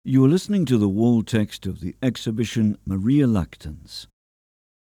You are listening to the wall text of the exhibition Maria Lactans.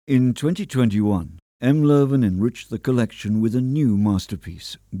 In 2021, M. Leuven enriched the collection with a new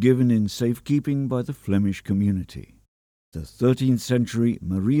masterpiece, given in safekeeping by the Flemish community. The 13th century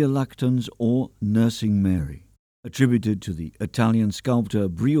Maria Lactans, or Nursing Mary, attributed to the Italian sculptor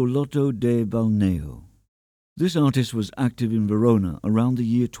Briolotto de Balneo. This artist was active in Verona around the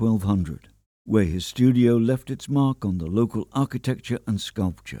year 1200, where his studio left its mark on the local architecture and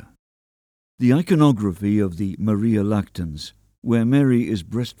sculpture. The iconography of the Maria Lactans, where Mary is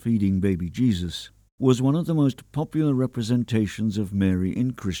breastfeeding baby Jesus, was one of the most popular representations of Mary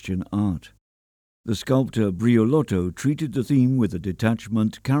in Christian art. The sculptor Briolotto treated the theme with a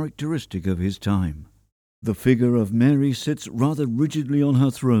detachment characteristic of his time. The figure of Mary sits rather rigidly on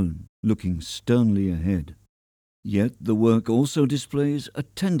her throne, looking sternly ahead. Yet the work also displays a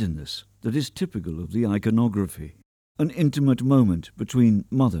tenderness that is typical of the iconography, an intimate moment between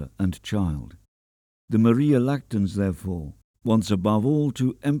mother and child. The Maria Lactans, therefore, wants above all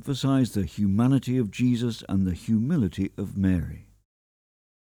to emphasize the humanity of Jesus and the humility of Mary.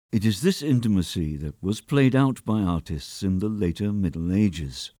 It is this intimacy that was played out by artists in the later Middle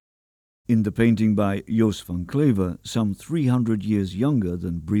Ages. In the painting by Jos van Clever, some 300 years younger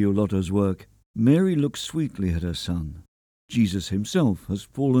than Briolotto's work, Mary looks sweetly at her son. Jesus himself has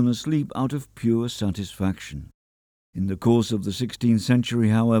fallen asleep out of pure satisfaction. In the course of the 16th century,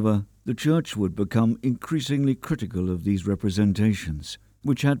 however, the Church would become increasingly critical of these representations,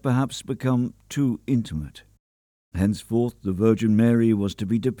 which had perhaps become too intimate. Henceforth, the Virgin Mary was to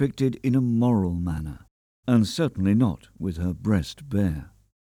be depicted in a moral manner, and certainly not with her breast bare.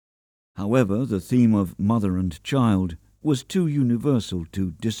 However, the theme of mother and child was too universal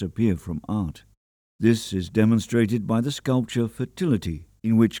to disappear from art. This is demonstrated by the sculpture Fertility,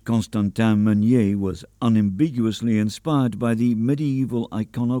 in which Constantin Meunier was unambiguously inspired by the medieval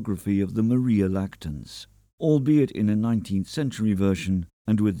iconography of the Maria Lactans, albeit in a 19th century version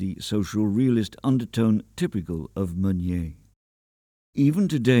and with the social realist undertone typical of Meunier. Even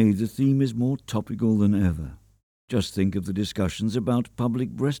today, the theme is more topical than ever. Just think of the discussions about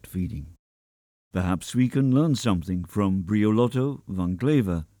public breastfeeding. Perhaps we can learn something from Briolotto, Van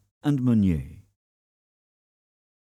Clever, and Meunier.